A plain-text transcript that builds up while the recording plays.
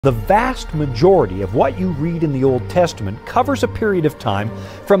The vast majority of what you read in the Old Testament covers a period of time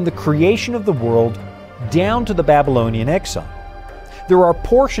from the creation of the world down to the Babylonian exile. There are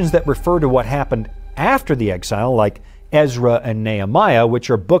portions that refer to what happened after the exile, like Ezra and Nehemiah,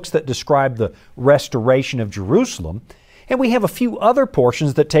 which are books that describe the restoration of Jerusalem, and we have a few other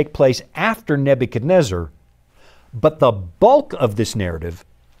portions that take place after Nebuchadnezzar. But the bulk of this narrative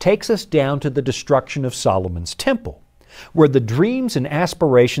takes us down to the destruction of Solomon's temple, where the dreams and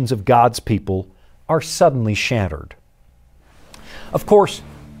aspirations of God's people are suddenly shattered. Of course,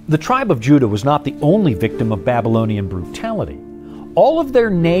 the tribe of Judah was not the only victim of Babylonian brutality. All of their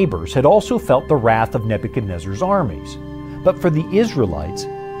neighbors had also felt the wrath of Nebuchadnezzar's armies. But for the Israelites,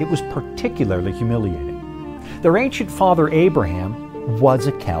 it was particularly humiliating. Their ancient father Abraham was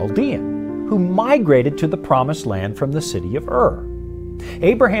a Chaldean who migrated to the Promised Land from the city of Ur.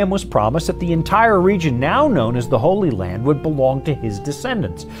 Abraham was promised that the entire region now known as the Holy Land would belong to his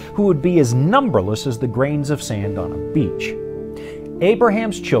descendants, who would be as numberless as the grains of sand on a beach.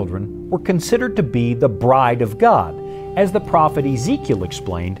 Abraham's children were considered to be the bride of God, as the prophet Ezekiel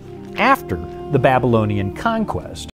explained after the Babylonian conquest.